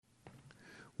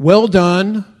Well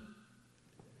done,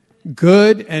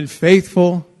 good and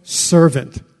faithful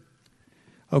servant.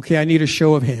 Okay, I need a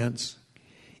show of hands.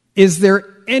 Is there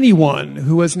anyone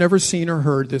who has never seen or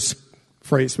heard this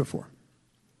phrase before?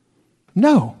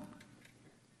 No.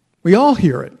 We all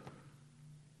hear it.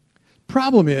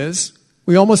 Problem is,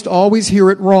 we almost always hear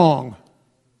it wrong.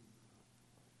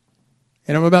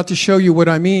 And I'm about to show you what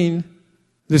I mean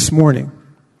this morning.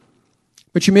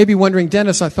 But you may be wondering,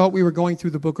 Dennis, I thought we were going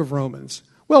through the book of Romans.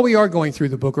 Well, we are going through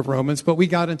the book of Romans, but we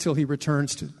got until he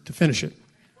returns to finish it.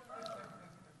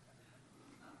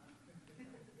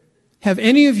 Have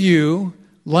any of you,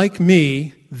 like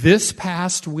me, this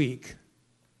past week,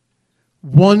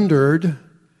 wondered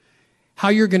how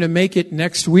you're going to make it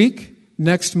next week,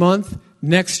 next month,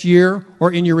 next year,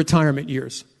 or in your retirement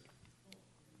years?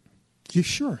 You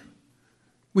sure?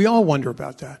 We all wonder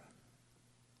about that.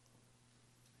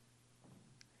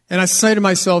 And I say to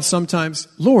myself sometimes,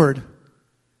 Lord,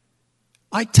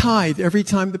 I tithe every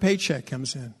time the paycheck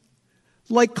comes in,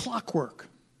 like clockwork.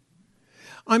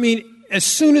 I mean, as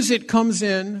soon as it comes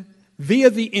in via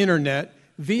the internet,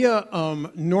 via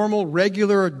normal,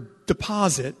 regular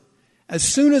deposit, as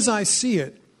soon as I see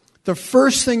it, the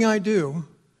first thing I do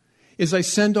is I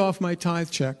send off my tithe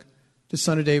check to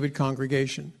Son of David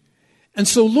congregation. And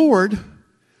so, Lord,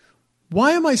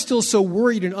 why am I still so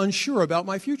worried and unsure about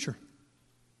my future?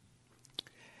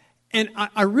 And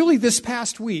I really, this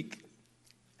past week,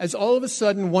 as all of a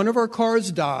sudden one of our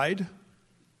cars died,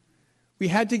 we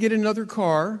had to get another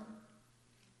car.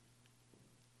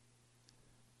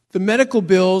 The medical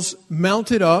bills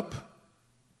mounted up.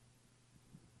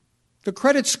 The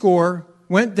credit score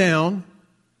went down.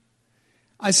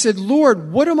 I said,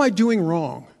 Lord, what am I doing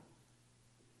wrong?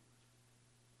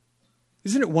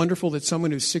 Isn't it wonderful that someone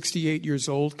who's 68 years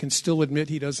old can still admit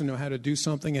he doesn't know how to do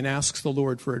something and asks the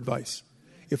Lord for advice?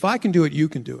 If I can do it, you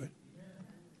can do it.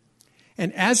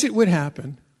 And as it would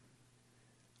happen,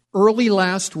 early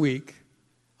last week,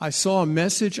 I saw a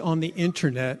message on the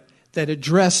internet that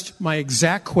addressed my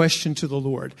exact question to the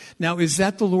Lord. Now, is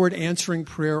that the Lord answering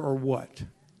prayer or what?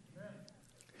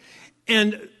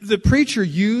 And the preacher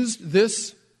used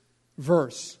this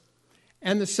verse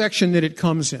and the section that it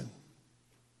comes in.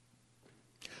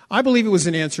 I believe it was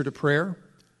an answer to prayer.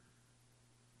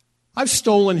 I've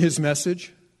stolen his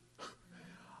message.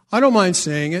 I don't mind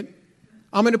saying it.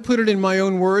 I'm going to put it in my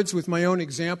own words with my own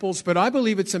examples, but I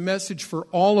believe it's a message for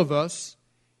all of us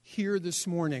here this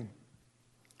morning.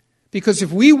 Because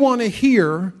if we want to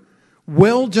hear,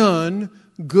 well done,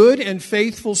 good and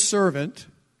faithful servant,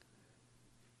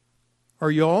 are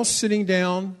you all sitting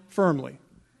down firmly?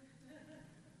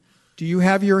 Do you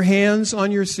have your hands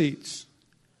on your seats?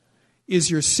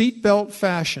 Is your seatbelt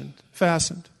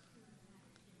fastened?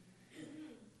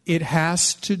 It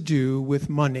has to do with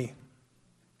money.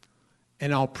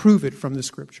 And I'll prove it from the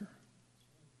scripture.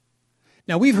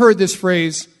 Now, we've heard this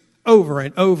phrase over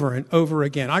and over and over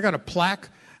again. I got a plaque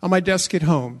on my desk at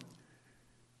home.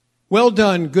 Well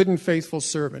done, good and faithful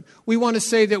servant. We want to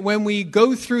say that when we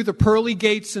go through the pearly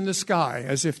gates in the sky,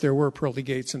 as if there were pearly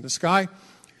gates in the sky,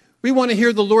 we want to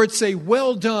hear the Lord say,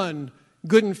 well done,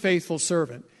 good and faithful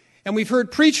servant. And we've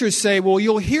heard preachers say, well,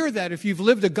 you'll hear that if you've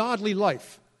lived a godly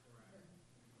life.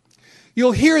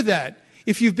 You'll hear that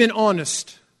if you've been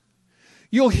honest.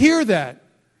 You'll hear that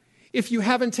if you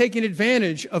haven't taken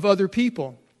advantage of other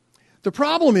people. The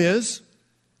problem is,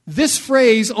 this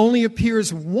phrase only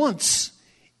appears once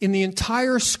in the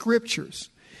entire scriptures.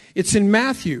 It's in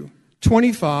Matthew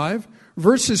 25,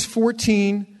 verses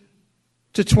 14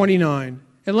 to 29.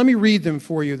 And let me read them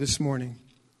for you this morning.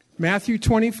 Matthew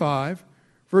 25,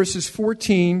 verses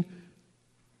 14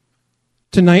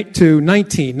 to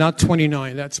 19, not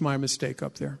 29. That's my mistake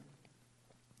up there.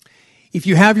 If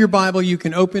you have your Bible, you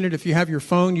can open it. If you have your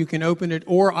phone, you can open it.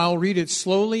 Or I'll read it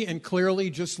slowly and clearly.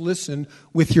 Just listen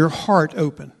with your heart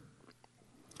open.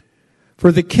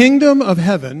 For the kingdom of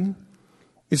heaven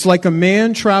is like a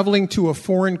man traveling to a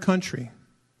foreign country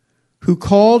who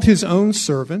called his own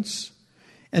servants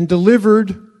and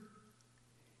delivered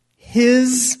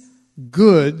his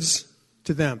goods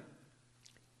to them.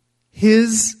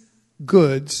 His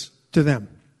goods to them.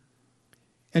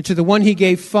 And to the one he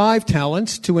gave 5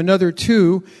 talents, to another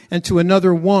 2, and to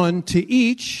another 1, to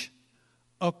each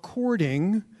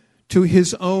according to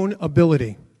his own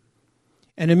ability.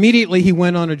 And immediately he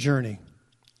went on a journey.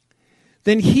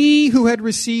 Then he who had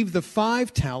received the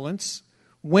 5 talents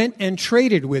went and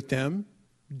traded with them,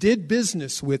 did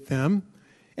business with them,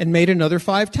 and made another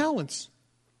 5 talents.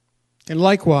 And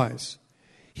likewise,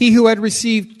 he who had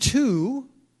received 2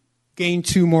 gained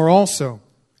 2 more also.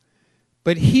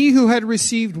 But he who had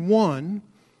received 1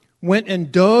 went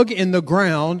and dug in the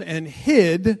ground and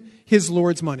hid his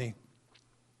Lord's money.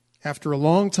 After a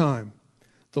long time,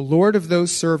 the Lord of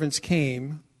those servants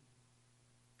came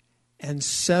and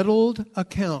settled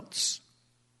accounts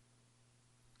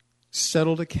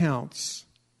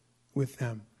with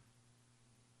them.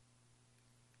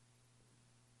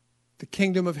 The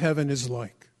kingdom of heaven is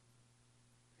like.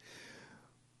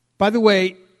 By the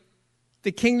way,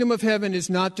 the kingdom of heaven is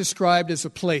not described as a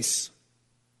place.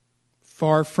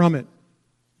 Far from it.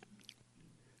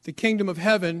 The kingdom of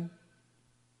heaven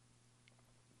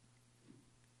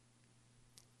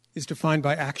is defined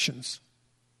by actions.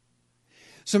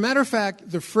 As a matter of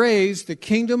fact, the phrase, the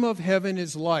kingdom of heaven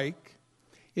is like,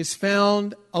 is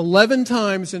found 11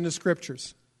 times in the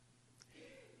scriptures.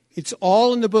 It's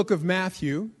all in the book of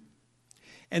Matthew,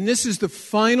 and this is the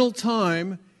final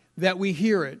time that we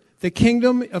hear it. The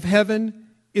kingdom of heaven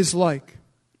is like.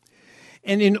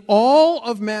 And in all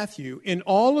of Matthew, in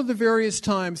all of the various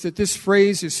times that this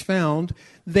phrase is found,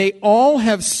 they all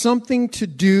have something to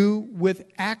do with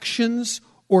actions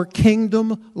or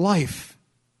kingdom life.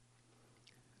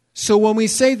 So when we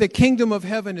say the kingdom of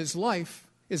heaven is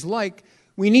like,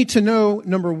 we need to know,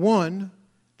 number one,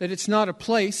 that it's not a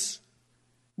place.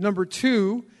 Number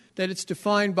two, that it's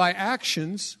defined by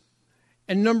actions.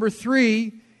 And number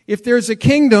three, if there's a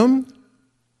kingdom,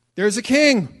 there's a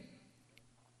king.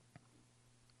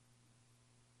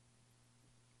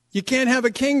 You can't have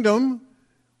a kingdom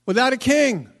without a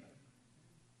king.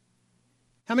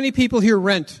 How many people here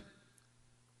rent?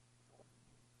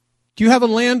 Do you have a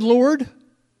landlord?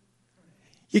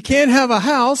 You can't have a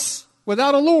house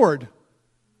without a lord.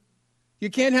 You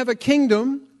can't have a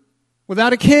kingdom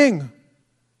without a king.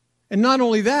 And not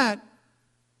only that,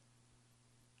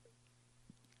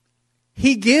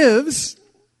 he gives,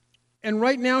 and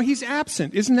right now he's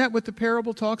absent. Isn't that what the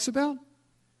parable talks about?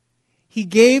 He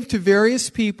gave to various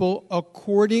people,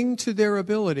 according to their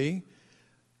ability,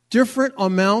 different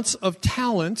amounts of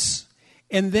talents,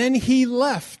 and then he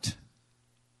left.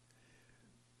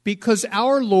 Because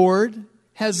our Lord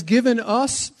has given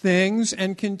us things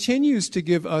and continues to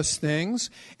give us things,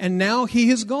 and now he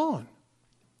is gone.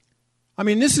 I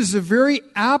mean, this is a very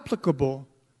applicable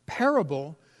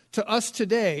parable to us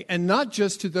today, and not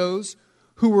just to those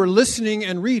who were listening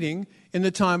and reading in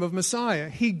the time of Messiah.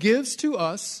 He gives to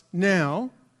us now,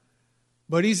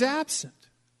 but he's absent.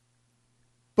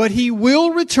 But he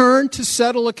will return to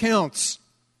settle accounts.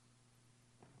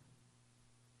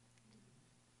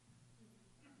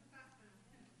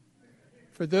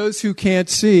 For those who can't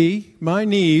see, my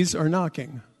knees are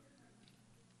knocking.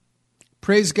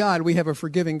 Praise God, we have a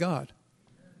forgiving God.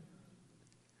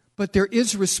 But there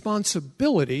is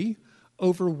responsibility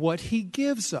over what he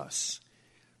gives us.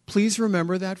 Please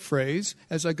remember that phrase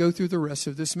as I go through the rest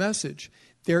of this message.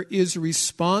 There is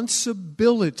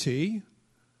responsibility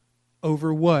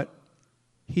over what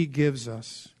he gives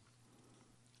us.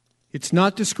 It's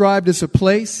not described as a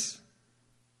place.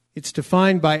 It's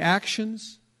defined by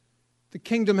actions. The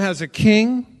kingdom has a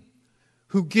king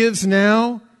who gives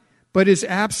now but is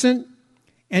absent,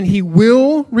 and he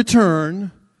will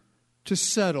return to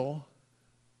settle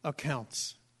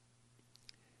accounts.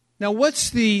 Now, what's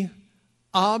the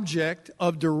object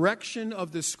of direction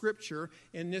of the scripture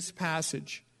in this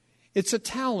passage? It's a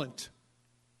talent.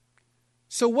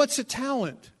 So what's a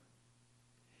talent?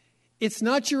 It's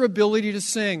not your ability to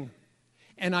sing.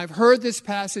 And I've heard this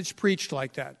passage preached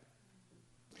like that.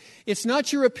 It's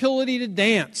not your ability to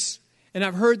dance. And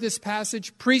I've heard this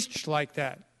passage preached like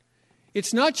that.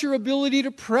 It's not your ability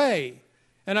to pray.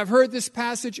 And I've heard this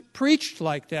passage preached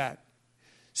like that.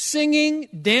 Singing,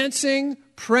 dancing,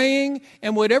 praying,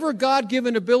 and whatever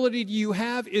God-given ability you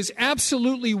have is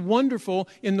absolutely wonderful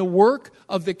in the work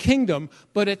of the kingdom,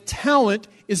 but a talent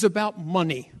is about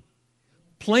money.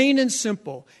 Plain and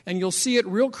simple. And you'll see it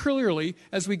real clearly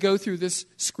as we go through this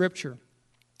scripture.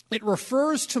 It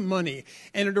refers to money,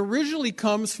 and it originally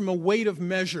comes from a weight of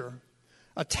measure.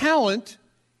 A talent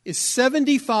is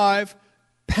 75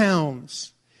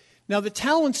 pounds. Now, the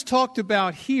talents talked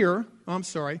about here,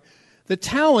 the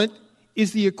talent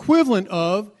is the equivalent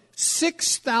of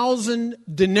 6,000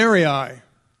 denarii.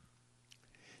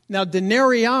 Now,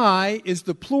 denarii is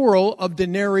the plural of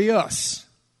denarius.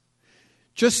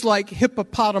 Just like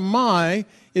hippopotami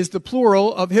is the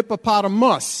plural of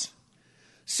hippopotamus.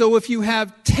 So if you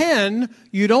have 10,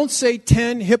 you don't say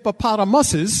 10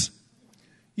 hippopotamuses.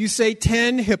 You say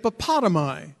 10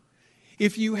 hippopotami.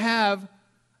 If you have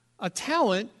a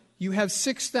talent, you have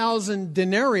 6,000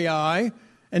 denarii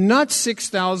and not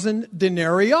 6,000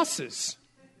 denariuses.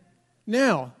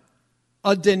 Now,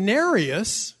 a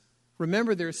denarius,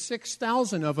 remember there's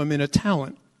 6,000 of them in a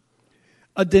talent.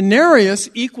 A denarius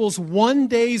equals 1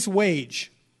 day's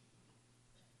wage.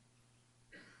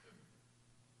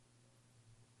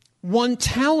 1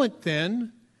 talent,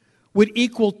 then, would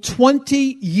equal 20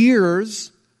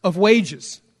 years of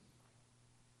wages.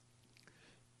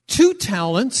 2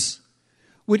 talents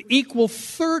would equal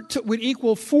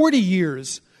 40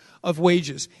 years of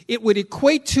wages. It would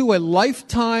equate to a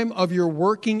lifetime of your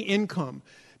working income.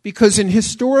 Because in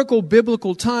historical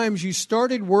biblical times, you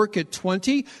started work at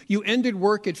 20, you ended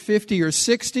work at 50 or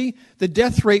 60. The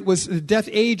death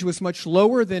age was much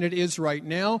lower than it is right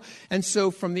now. And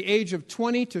so from the age of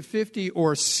 20 to 50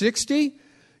 or 60,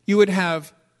 you would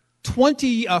have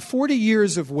 40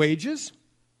 years of wages,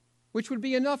 which would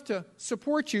be enough to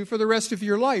support you for the rest of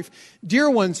your life. Dear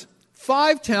ones,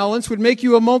 5 talents would make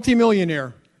you a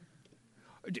multimillionaire.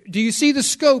 Do you see the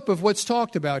scope of what's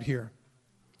talked about here?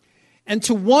 And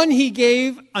to one he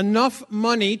gave enough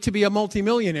money to be a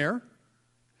multimillionaire.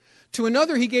 To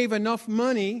another he gave enough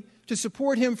money to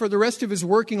support him for the rest of his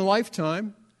working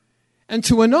lifetime. And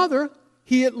to another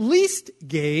he at least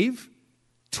gave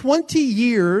 20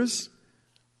 years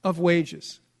of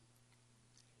wages.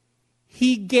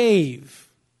 He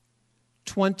gave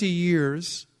 20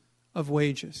 years of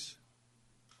wages.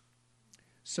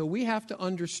 So we have to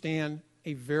understand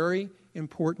a very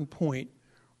important point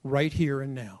right here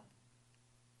and now.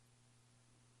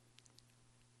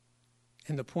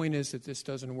 And the point is that this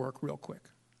doesn't work real quick.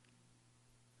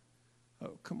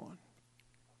 Oh, come on.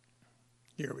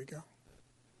 Here we go.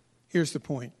 Here's the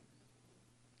point.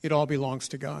 It all belongs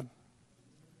to God.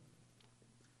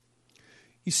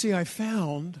 You see, I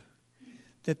found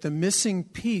that the missing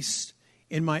piece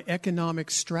in my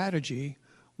economic strategy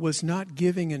was not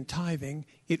giving and tithing,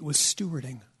 it was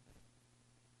stewarding.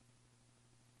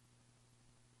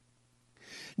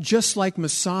 Just like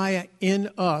Messiah in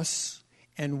us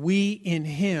and we in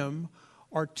him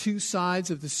are 2 sides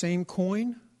of the same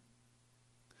coin,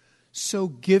 so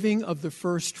giving of the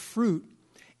first fruit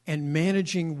and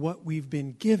managing what we've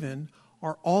been given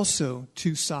are also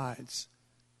 2 sides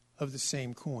of the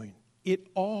same coin. It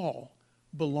all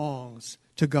belongs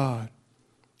to God.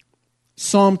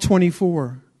 Psalm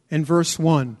 24 and verse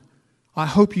 1. I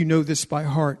hope you know this by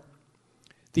heart.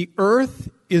 The earth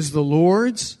is the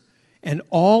Lord's and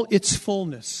all its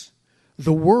fullness,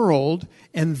 the world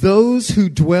and those who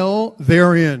dwell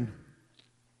therein.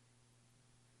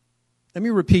 Let me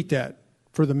repeat that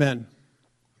for the men.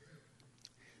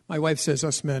 My wife says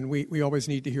us men, we always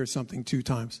need to hear something 2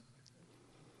 times.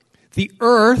 The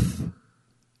earth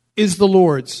is the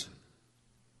Lord's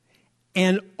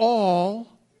and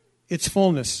all its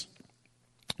fullness,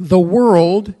 the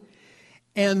world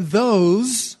and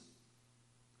those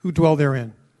who dwell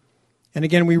therein. And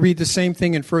again, we read the same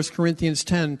thing in 1 Corinthians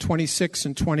 10, 26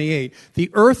 and 28. The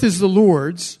earth is the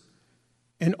Lord's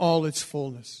and all its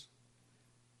fullness.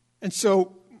 And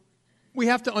so we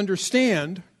have to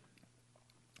understand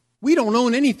we don't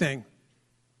own anything.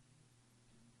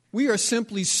 We are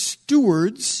simply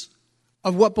stewards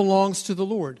of what belongs to the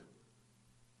Lord.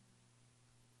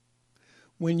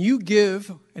 When you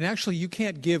give, and actually you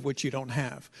can't give what you don't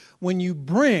have. When you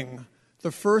bring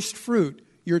the first fruit,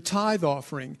 your tithe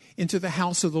offering, into the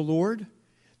house of the Lord,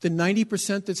 the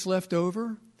 90% that's left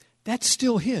over, that's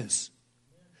still his.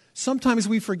 Sometimes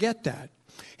we forget that.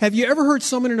 Have you ever heard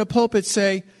someone in a pulpit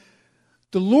say,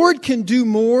 the Lord can do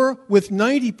more with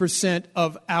 90%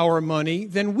 of our money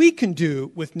than we can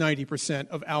do with 90%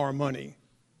 of our money?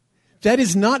 That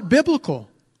is not biblical.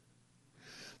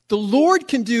 The Lord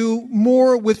can do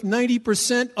more with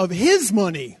 90% of his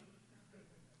money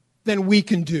than we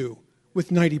can do with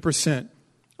 90%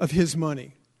 of his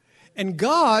money. And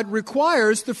God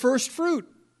requires the first fruit.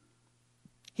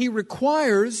 He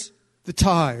requires the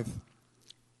tithe.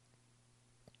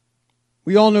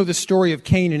 We all know the story of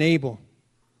Cain and Abel.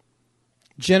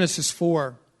 Genesis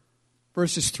 4,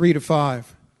 verses 3 to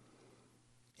 5.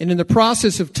 And in the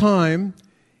process of time,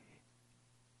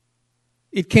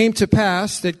 it came to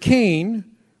pass that Cain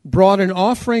brought an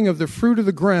offering of the fruit of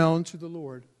the ground to the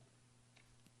Lord.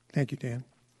 Thank you, Dan.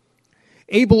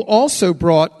 Abel also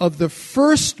brought of the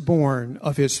firstborn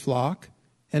of his flock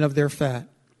and of their fat.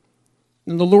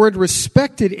 And the Lord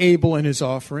respected Abel and his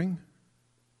offering,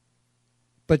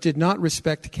 but did not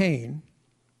respect Cain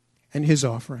and his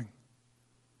offering.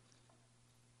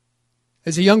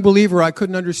 As a young believer, I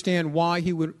couldn't understand why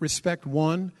he would respect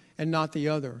one and not the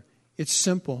other. It's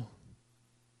simple.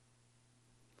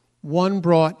 One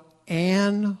brought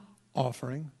an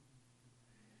offering.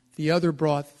 The other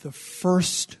brought the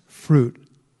first fruit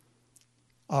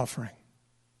offering.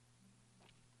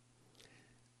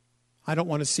 I don't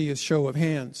want to see a show of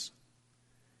hands.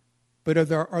 But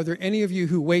are there any of you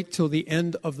who wait till the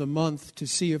end of the month to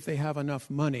see if they have enough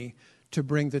money to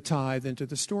bring the tithe into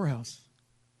the storehouse?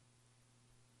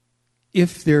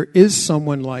 If there is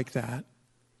someone like that,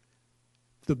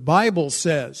 the Bible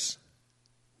says,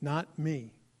 not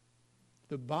me,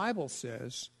 the Bible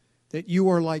says that you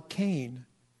are like Cain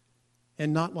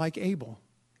and not like Abel.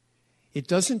 It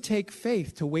doesn't take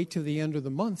faith to wait till the end of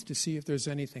the month to see if there's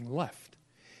anything left.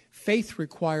 Faith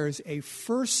requires a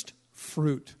first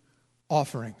fruit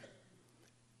offering,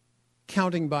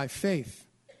 counting by faith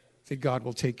that God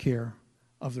will take care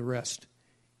of the rest.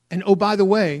 And oh, by the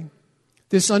way,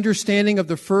 this understanding of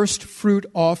the first fruit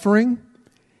offering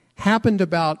happened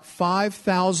about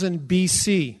 5000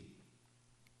 BC.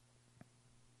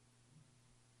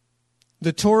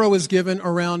 The Torah was given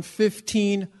around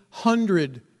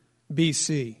 1500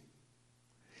 BC.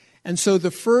 And so the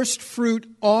first fruit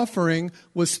offering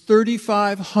was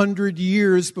 3,500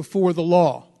 years before the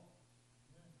law.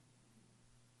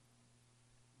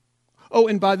 Oh,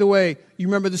 and by the way, you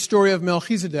remember the story of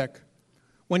Melchizedek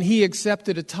when he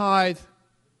accepted a tithe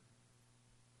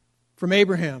from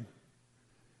Abraham.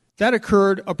 That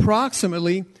occurred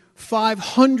approximately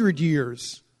 500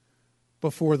 years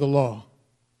before the law.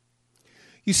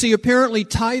 You see, apparently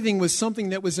tithing was something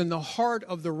that was in the heart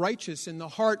of the righteous, in the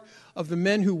heart of the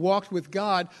men who walked with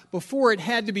God, before it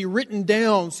had to be written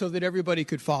down so that everybody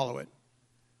could follow it.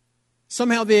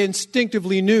 Somehow they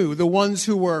instinctively knew, the ones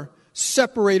who were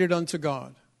separated unto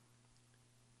God,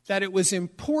 that it was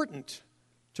important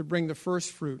to bring the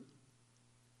first fruit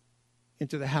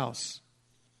into the house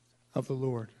of the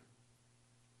Lord.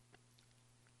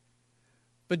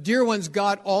 But dear ones,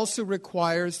 God also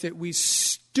requires that we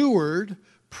steward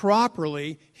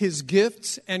properly His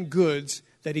gifts and goods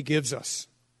that He gives us.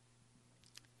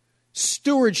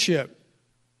 Stewardship,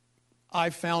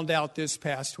 I found out this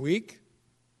past week,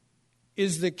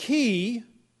 is the key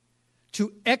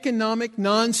to economic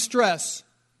non-stress.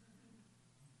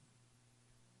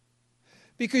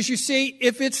 Because you see,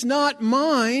 if it's not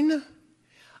mine,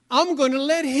 I'm going to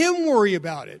let Him worry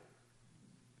about it.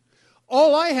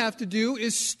 All I have to do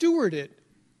is steward it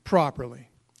properly.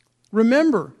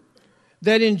 Remember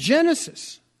that in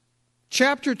Genesis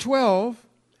chapter 12,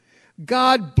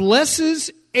 God blesses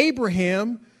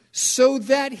Abraham so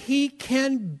that he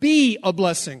can be a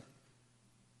blessing.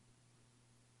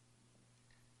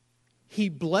 He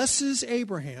blesses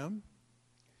Abraham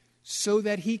so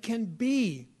that he can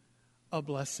be a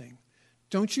blessing.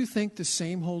 Don't you think the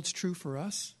same holds true for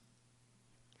us?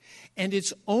 And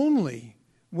it's only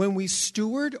when we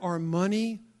steward our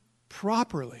money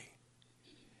properly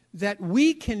that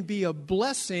we can be a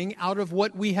blessing out of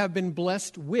what we have been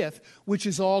blessed with, which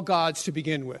is all God's to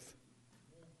begin with.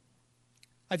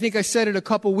 I think I said it a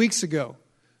couple weeks ago.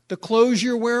 The clothes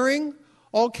you're wearing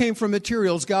all came from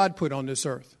materials God put on this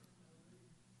earth.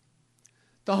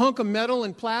 The hunk of metal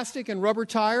and plastic and rubber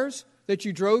tires that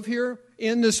you drove here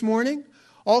in this morning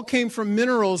all came from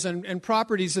minerals and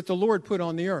properties that the Lord put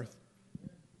on the earth.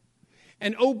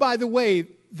 And oh, by the way,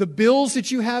 the bills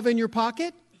that you have in your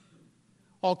pocket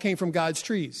all came from God's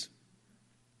trees.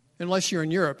 Unless you're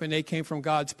in Europe and they came from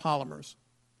God's polymers.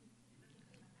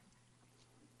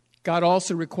 God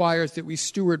also requires that we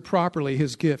steward properly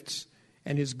His gifts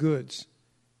and His goods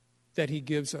that He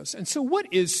gives us. And so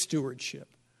what is stewardship?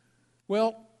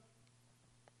 Well,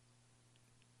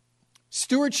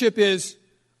 stewardship is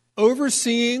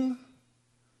overseeing,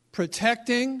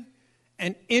 protecting,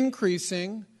 and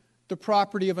increasing the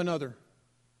property of another.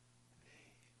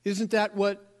 Isn't that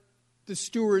what the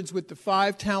stewards with the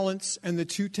 5 talents and the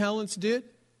 2 talents did?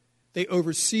 They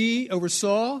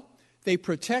oversaw, they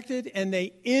protected, and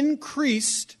they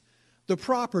increased the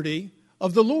property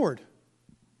of the Lord.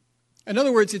 In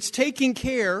other words, it's taking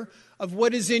care of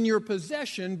what is in your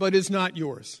possession but is not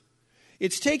yours.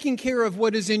 It's taking care of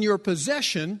what is in your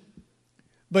possession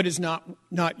but is not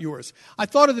yours. I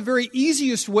thought of the very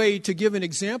easiest way to give an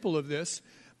example of this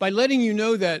by letting you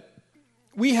know that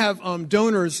we have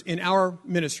donors in our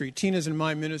ministry, Tina's and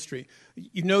my ministry.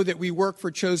 You know that we work for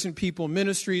Chosen People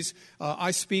Ministries.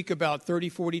 I speak about 30,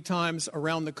 40 times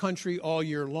around the country all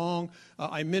year long.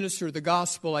 I minister the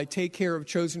gospel. I take care of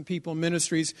Chosen People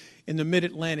Ministries in the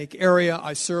Mid-Atlantic area.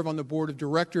 I serve on the board of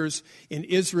directors in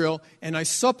Israel. And I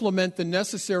supplement the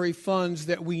necessary funds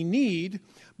that we need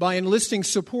by enlisting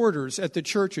supporters at the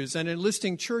churches and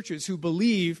enlisting churches who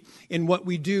believe in what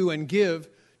we do and give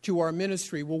to our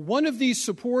ministry. Well, one of these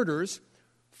supporters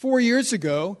 4 years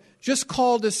ago just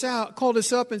called us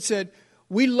up and said,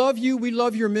 "We love you. We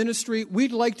love your ministry.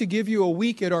 We'd like to give you a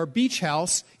week at our beach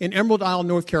house in Emerald Isle,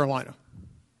 North Carolina."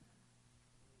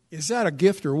 Is that a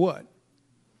gift or what?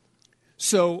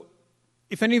 So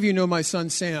If any of you know my son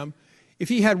Sam, if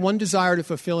he had one desire to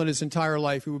fulfill in his entire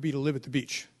life, it would be to live at the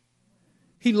beach.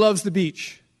 He loves the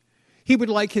beach. He would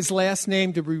like his last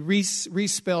name to be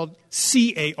respelled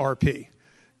C-A-R-P,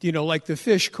 like the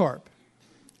fish carp.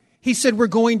 He said, we're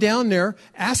going down there.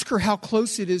 Ask her how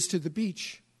close it is to the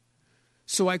beach.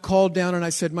 So I called down and I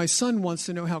said, my son wants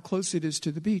to know how close it is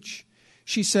to the beach.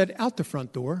 She said, out the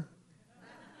front door.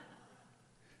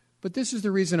 But this is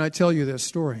the reason I tell you this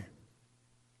story.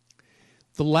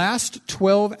 The last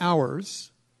 12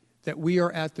 hours that we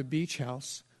are at the beach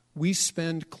house, we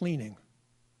spend cleaning.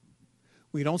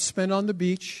 We don't spend on the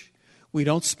beach. We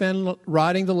don't spend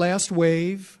riding the last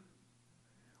wave.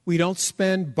 We don't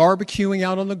spend barbecuing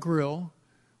out on the grill.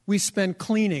 We spend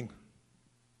cleaning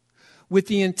with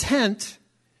the intent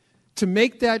to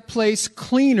make that place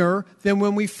cleaner than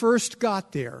when we first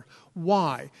got there.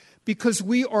 Why? Because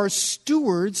we are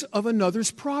stewards of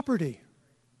another's property.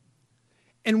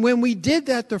 And when we did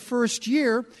that the first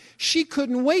year, she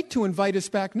couldn't wait to invite us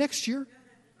back next year.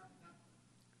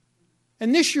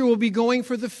 And this year we'll be going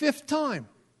for the 5th time.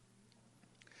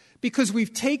 Because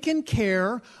we've taken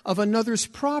care of another's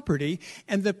property,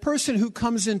 and the person who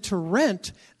comes in to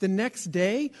rent the next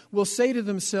day will say to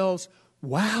themselves,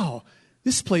 wow,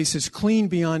 this place is clean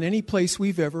beyond any place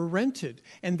we've ever rented.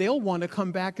 And they'll want to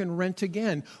come back and rent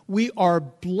again. We are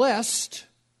blessed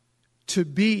to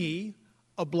be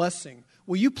a blessing.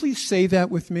 Will you please say that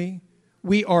with me?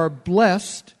 We are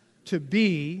blessed to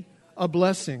be a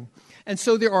blessing. And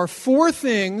so there are 4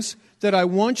 things that I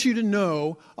want you to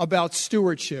know about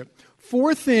stewardship.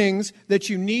 4 things that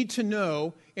you need to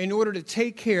know in order to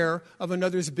take care of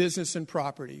another's business and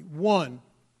property. 1,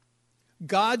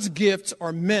 God's gifts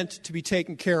are meant to be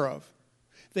taken care of.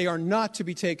 They are not to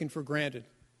be taken for granted.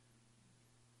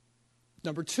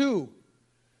 Number 2,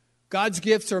 God's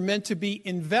gifts are meant to be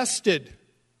invested.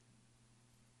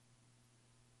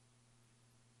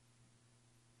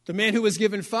 The man who was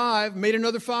given 5 made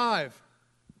another 5.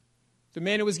 The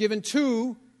man who was given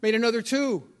 2 made another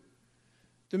 2.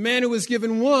 The man who was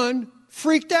given 1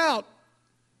 freaked out.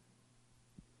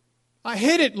 I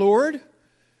hid it, Lord,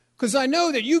 because I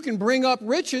know that you can bring up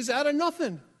riches out of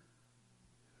nothing.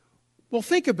 Well,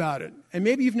 think about it. And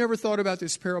maybe you've never thought about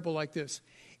this parable like this.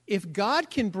 If God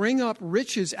can bring up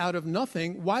riches out of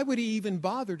nothing, why would he even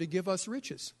bother to give us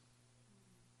riches?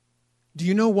 Do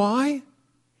you know why?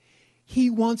 He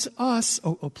wants us,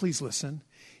 please listen.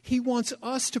 He wants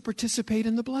us to participate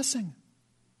in the blessing.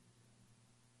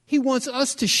 He wants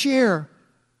us to share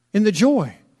in the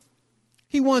joy.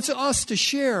 He wants us to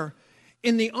share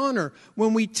in the honor.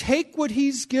 When we take what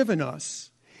he's given us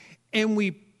and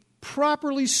we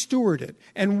properly steward it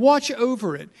and watch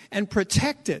over it and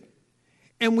protect it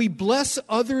and we bless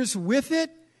others with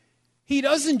it, he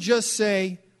doesn't just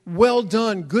say, well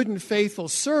done, good and faithful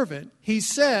servant. He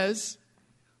says,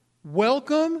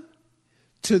 welcome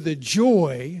to the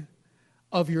joy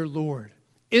of your Lord.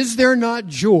 Is there not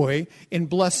joy in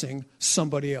blessing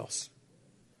somebody else?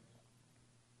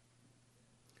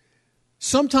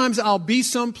 Sometimes I'll be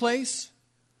someplace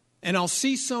and I'll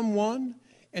see someone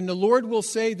and the Lord will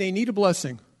say they need a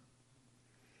blessing.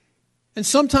 And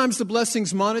sometimes the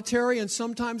blessing's monetary and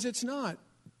sometimes it's not. I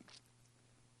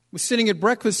was sitting at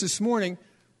breakfast this morning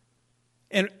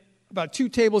and about 2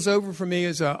 tables over from me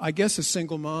is, I guess, a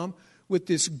single mom with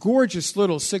this gorgeous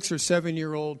little 6 or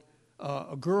 7-year-old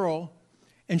girl.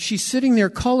 And she's sitting there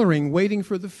coloring, waiting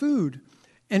for the food.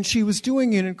 And she was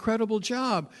doing an incredible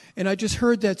job. And I just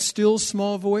heard that still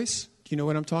small voice. Do you know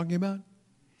what I'm talking about?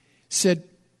 Said,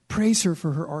 praise her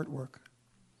for her artwork.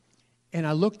 And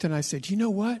I looked and I said, you know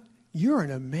what? You're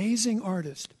an amazing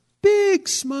artist. Big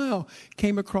smile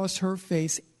came across her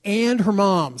face and her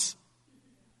mom's.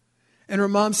 And her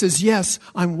mom says, yes,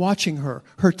 I'm watching her.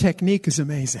 Her technique is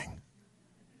amazing.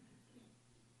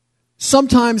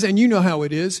 Sometimes, and you know how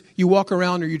it is, you walk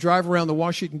around or you drive around the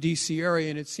Washington, D.C.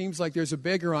 area and it seems like there's a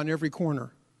beggar on every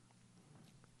corner.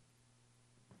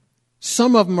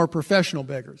 Some of them are professional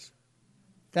beggars.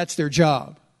 That's their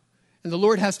job. And the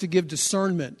Lord has to give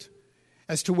discernment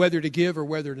as to whether to give or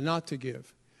whether to not to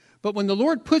give. But when the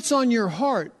Lord puts on your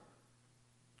heart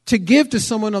to give to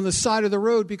someone on the side of the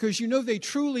road because you know they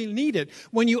truly need it,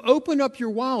 when you open up your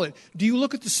wallet, do you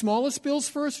look at the smallest bills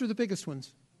first or the biggest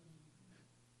ones?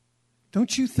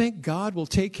 Don't you think God will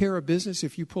take care of business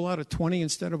if you pull out a 20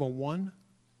 instead of a 1?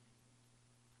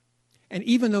 And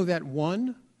even though that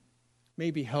 1 may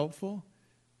be helpful,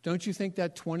 don't you think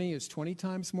that 20 is 20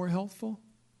 times more helpful?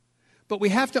 But we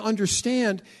have to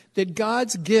understand that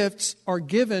God's gifts are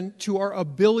given to our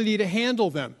ability to handle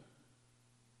them.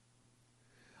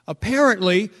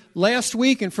 Apparently, last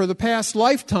week and for the past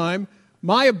lifetime,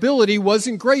 my ability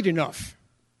wasn't great enough.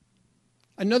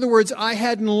 In other words, I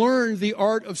hadn't learned the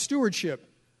art of stewardship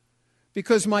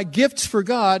because my gifts for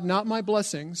God, not my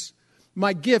blessings,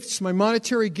 my gifts, my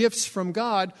monetary gifts from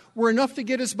God were enough to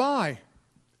get us by.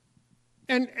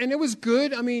 And it was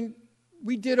good. I mean,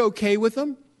 we did okay with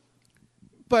them.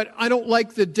 But I don't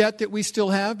like the debt that we still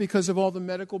have because of all the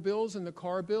medical bills and the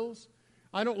car bills.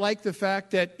 I don't like the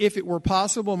fact that if it were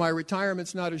possible, my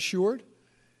retirement's not assured.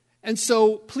 And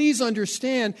so please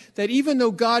understand that even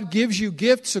though God gives you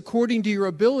gifts according to your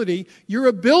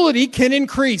ability can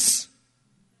increase.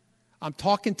 I'm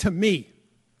talking to me.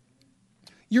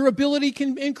 Your ability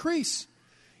can increase.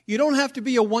 You don't have to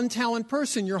be a one-talent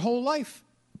person your whole life.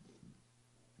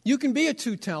 You can be a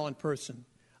two-talent person,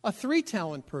 a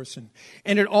three-talent person.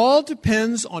 And it all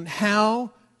depends on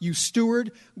how you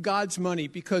steward God's money,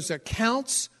 because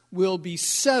accounts will be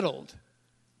settled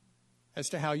as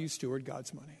to how you steward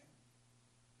God's money.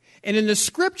 And in the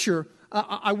Scripture,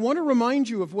 I want to remind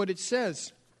you of what it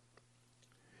says.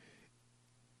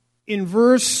 In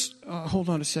verse, hold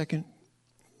on a second.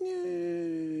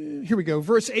 Here we go,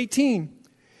 verse 18.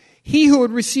 He who had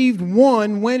received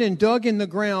one went and dug in the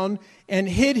ground and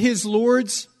hid his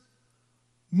Lord's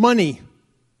money.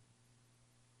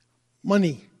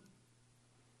 Money.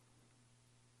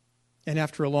 And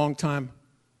after a long time,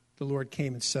 the Lord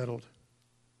came and settled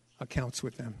accounts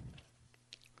with them.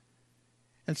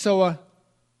 And so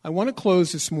I want to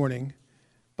close this morning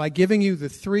by giving you the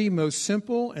three most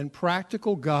simple and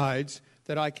practical guides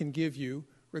that I can give you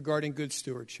regarding good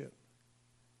stewardship.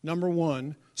 Number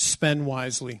one, spend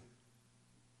wisely.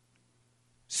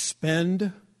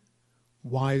 Spend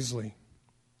wisely.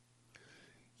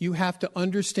 You have to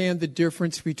understand the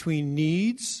difference between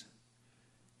needs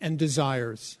and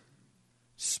desires.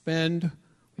 Spend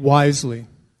wisely.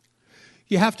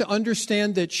 You have to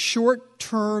understand that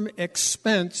short-term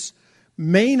expense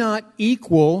may not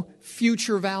equal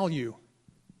future value.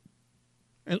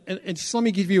 And just let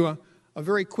me give you a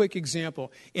very quick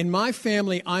example. In my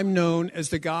family, I'm known as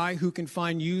the guy who can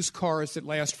find used cars that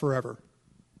last forever.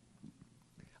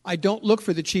 I don't look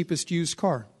for the cheapest used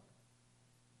car.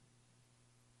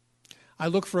 I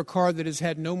look for a car that has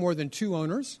had no more than 2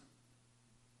 owners.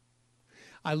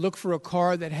 I look for a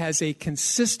car that has a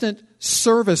consistent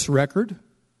service record.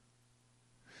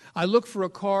 I look for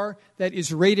a car that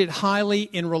is rated highly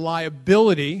in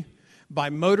reliability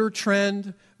by Motor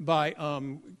Trend, by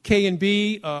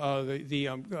K&B,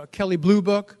 the Kelley Blue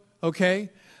Book,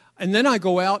 okay? And then I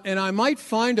go out and I might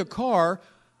find a car,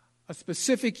 a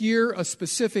specific year, a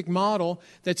specific model,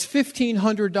 that's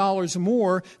 $1,500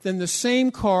 more than the same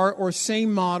car or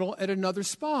same model at another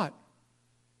spot.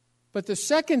 But the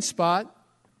second spot,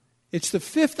 it's the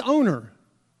 5th owner.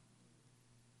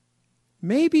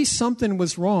 Maybe something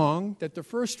was wrong that the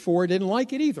first 4 didn't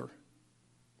like it either.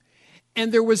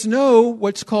 And there was no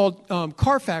what's called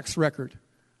Carfax record.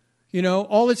 You know,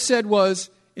 all it said was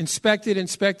inspected,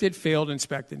 failed,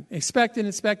 inspected.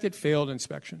 Inspected, failed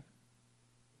inspection.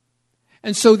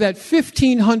 And so that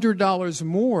 $1,500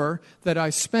 more that I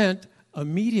spent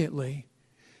immediately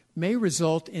may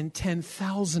result in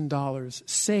 $10,000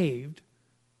 saved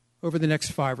over the next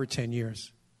 5 or 10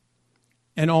 years.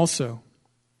 And also,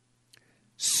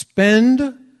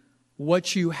 spend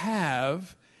what you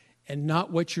have and not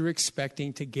what you're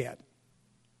expecting to get.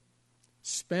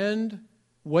 Spend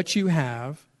what you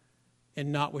have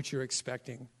and not what you're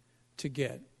expecting to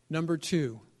get. Number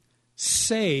 2,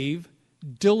 save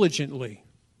diligently.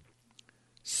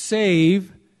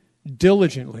 Save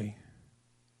diligently.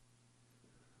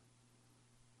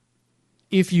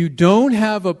 If you don't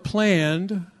have a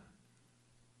plan,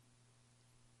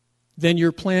 then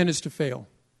your plan is to fail.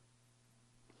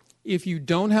 If you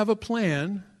don't have a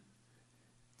plan,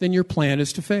 then your plan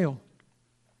is to fail.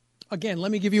 Again,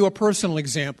 let me give you a personal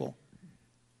example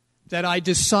that I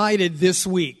decided this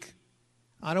week.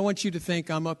 I don't want you to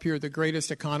think I'm up here the greatest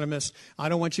economist. I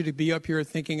don't want you to be up here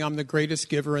thinking I'm the greatest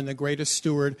giver and the greatest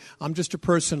steward. I'm just a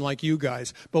person like you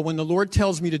guys. But when the Lord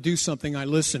tells me to do something, I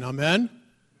listen. Amen?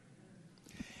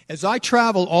 As I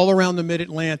travel all around the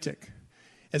Mid-Atlantic,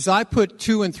 as I put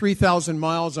 2,000 and 3,000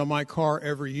 miles on my car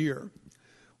every year,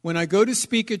 when I go to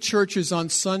speak at churches on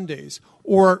Sundays,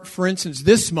 or, for instance,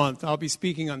 this month, I'll be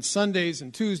speaking on Sundays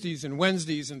and Tuesdays and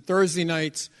Wednesdays and Thursday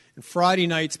nights and Friday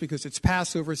nights because it's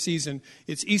Passover season,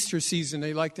 it's Easter season.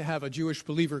 They like to have a Jewish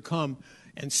believer come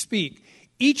and speak.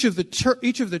 Each of the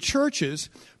churches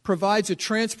provides a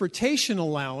transportation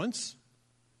allowance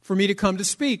for me to come to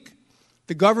speak.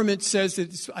 The government says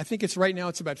that I think it's right now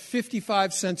it's about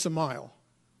 55 cents a mile.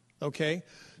 Okay?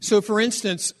 So, for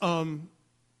instance,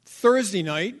 Thursday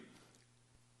night,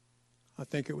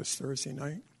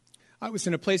 I was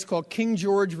in a place called King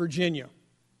George, Virginia.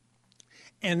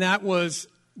 And that was,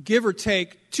 give or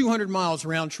take, 200 miles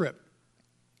round trip.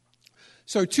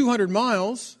 So 200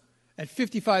 miles at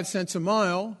 55 cents a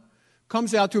mile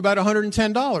comes out to about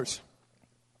 $110.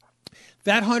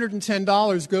 That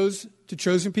 $110 goes to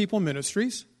Chosen People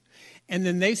Ministries, and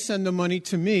then they send the money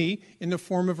to me in the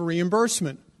form of a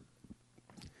reimbursement.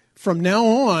 From now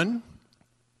on,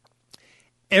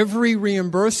 every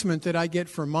reimbursement that I get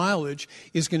for mileage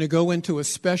is going to go into a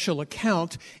special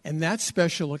account, and that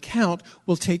special account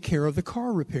will take care of the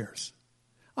car repairs.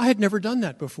 I had never done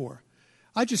that before.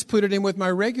 I just put it in with my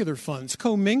regular funds,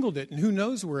 commingled it, and who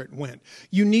knows where it went.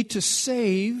 You need to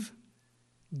save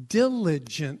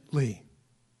diligently.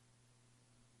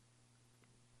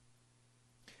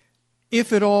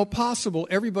 If at all possible,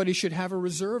 everybody should have a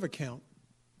reserve account.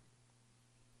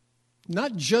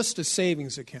 Not just a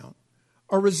savings account,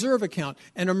 a reserve account,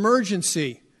 an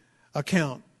emergency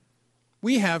account.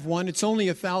 We have one. It's only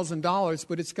 $1,000,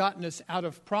 but it's gotten us out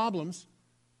of problems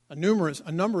a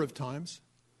number of times.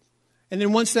 And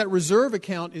then once that reserve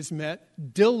account is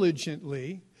met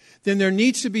diligently, then there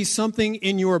needs to be something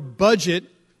in your budget.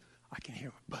 I can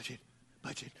hear budget.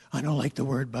 I don't like the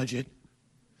word budget.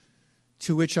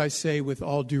 To which I say, with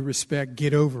all due respect,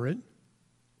 get over it.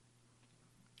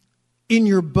 In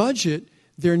your budget,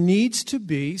 there needs to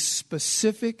be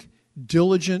specific,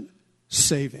 diligent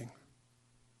saving.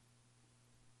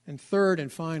 And third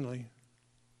and finally,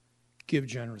 give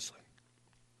generously.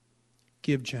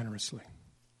 Give generously.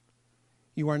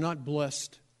 You are not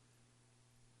blessed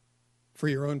for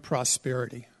your own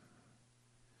prosperity.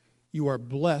 You are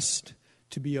blessed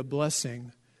to be a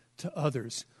blessing to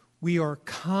others. We are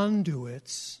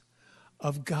conduits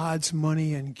of God's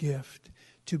money and gift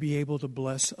to be able to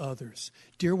bless others.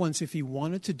 Dear ones, if he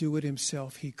wanted to do it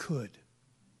himself, he could.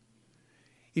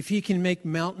 If he can make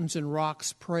mountains and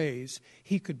rocks praise,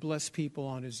 he could bless people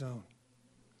on his own.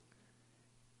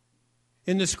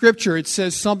 In the scripture, it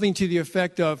says something to the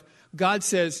effect of, God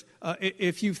says,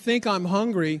 if you think I'm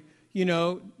hungry,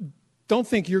 don't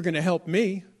think you're going to help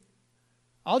me.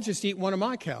 I'll just eat one of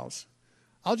my cows.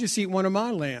 I'll just eat one of my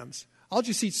lambs. I'll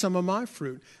just eat some of my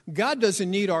fruit. God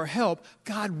doesn't need our help.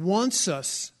 God wants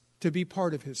us to be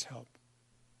part of his help.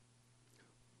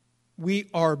 We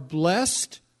are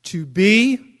blessed to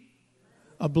be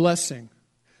a blessing.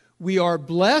 We are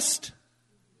blessed.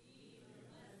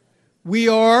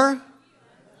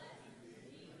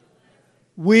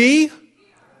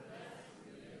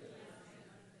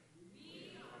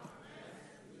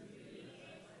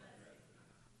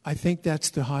 I think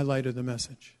that's the highlight of the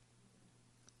message.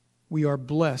 We are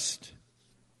blessed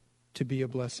to be a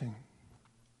blessing.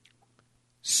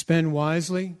 Spend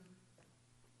wisely,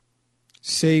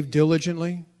 save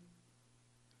diligently,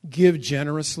 give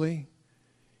generously.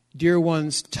 Dear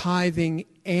ones, tithing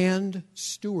and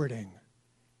stewarding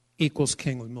equals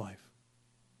kingdom life.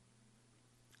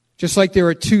 Just like there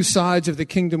are two sides of the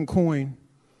kingdom coin,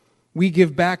 we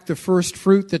give back the first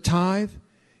fruit, the tithe,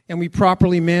 and we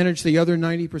properly manage the other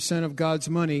 90% of God's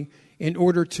money in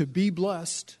order to be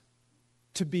blessed,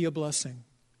 to be a blessing.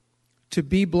 To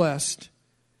be blessed,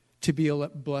 to be a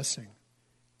blessing.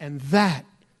 And that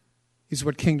is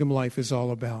what kingdom life is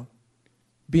all about.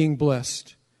 Being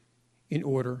blessed in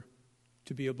order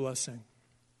to be a blessing.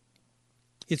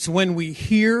 It's when we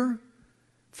hear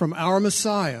from our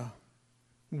Messiah,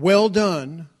 well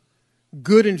done,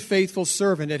 good and faithful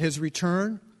servant, at his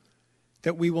return,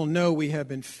 that we will know we have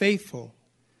been faithful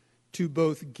to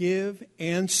both give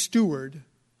and steward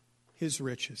his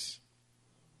riches.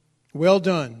 Well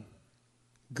done,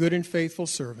 good and faithful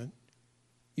servant.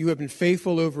 You have been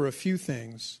faithful over a few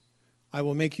things. I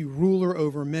will make you ruler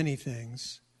over many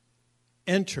things.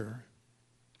 Enter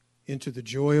into the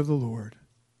joy of the Lord.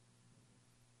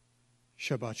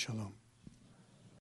 Shabbat shalom.